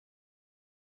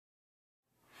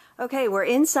Okay, we're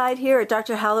inside here at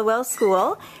Dr. Halliwell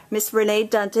School. Miss Renee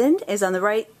Dunton is on the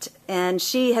right, and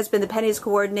she has been the Pennies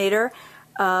Coordinator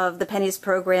of the Pennies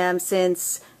program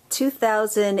since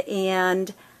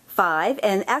 2005.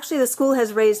 And actually the school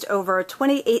has raised over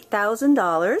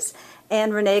 $28,000.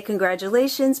 And Renee,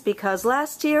 congratulations, because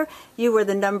last year you were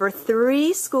the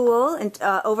 #3 school in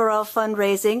overall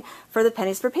fundraising for the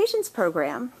Pennies for Patients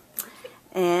program.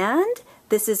 And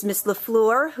this is Miss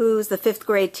LaFleur, who's the 5th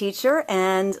grade teacher,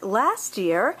 and last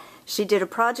year she did a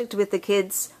project with the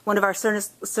kids, one of our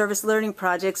service learning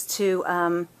projects to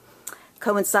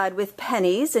coincide with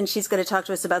Pennies, and she's going to talk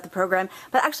to us about the program.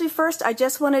 But actually first, I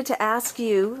just wanted to ask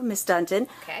you, Miss Dunton,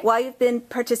 why you've been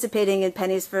participating in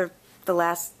Pennies for the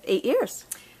last 8 years.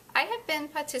 I have been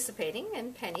participating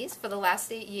in Pennies for the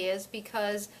last 8 years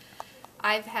because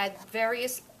I've had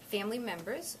various family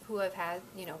members who have had,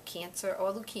 cancer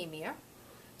or leukemia.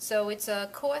 So it's a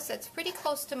cause that's pretty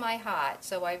close to my heart,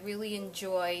 so I really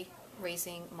enjoy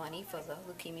raising money for the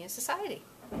Leukemia Society.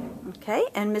 Okay,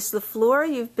 and Miss LaFleur,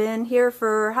 you've been here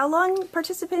for how long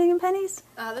participating in Pennies?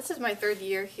 This is my 3rd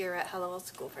year here at Halliwell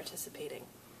School participating.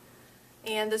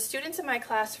 And the students in my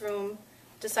classroom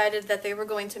decided that they were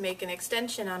going to make an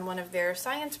extension on one of their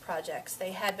science projects.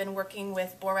 They had been working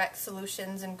with borax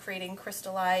solutions and creating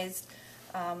crystallized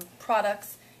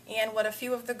products. And what a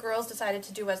few of the girls decided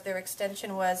to do as their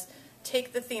extension was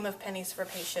take the theme of Pennies for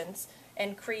Patients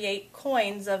and create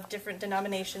coins of different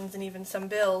denominations and even some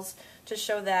bills to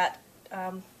show that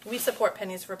we support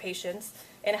Pennies for Patients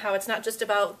and how it's not just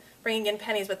about bringing in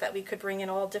pennies, but that we could bring in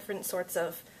all different sorts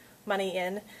of money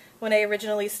in. When I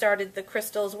originally started, the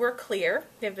crystals were clear.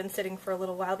 They've been sitting for a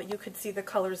little while, but you could see the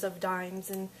colors of dimes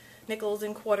and nickels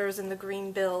and quarters and the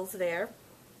green bills there.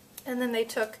 And then they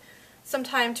took some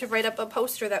time to write up a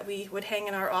poster that we would hang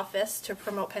in our office to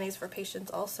promote Pennies for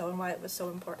Patients also and why it was so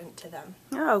important to them.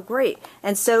 Oh, great.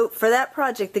 And so for that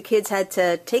project, the kids had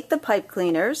to take the pipe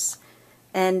cleaners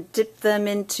and dip them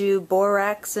into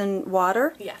borax and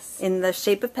water? Yes. In the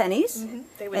shape of pennies? Mm-hmm.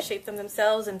 They would shape them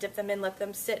themselves and dip them in, let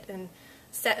them sit and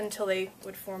set until they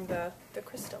would form the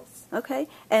crystals. Okay.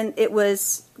 And it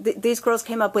was, these girls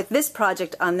came up with this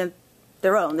project on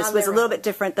their own. This was a little bit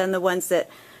different than the ones that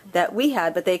we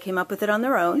had, but they came up with it on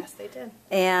their own. Yes, they did.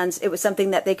 And it was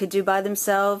something that they could do by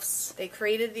themselves. They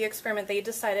created the experiment. They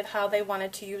decided how they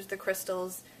wanted to use the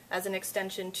crystals as an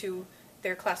extension to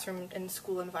their classroom and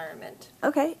school environment.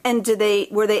 Okay. And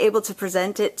were they able to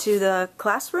present it to the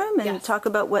classroom and talk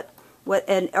about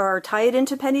or tie it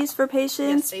into Pennies for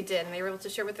Patients? Yes, they did. And they were able to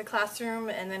share it with the classroom,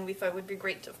 and then we thought it would be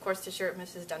great, of course, to share it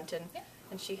with Mrs. Dunton. Yeah.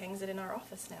 And she hangs it in our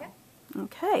office now. Yeah.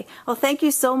 Okay. Well, thank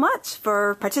you so much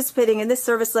for participating in this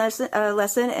service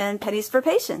lesson and Pennies for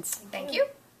Patients. Thank you.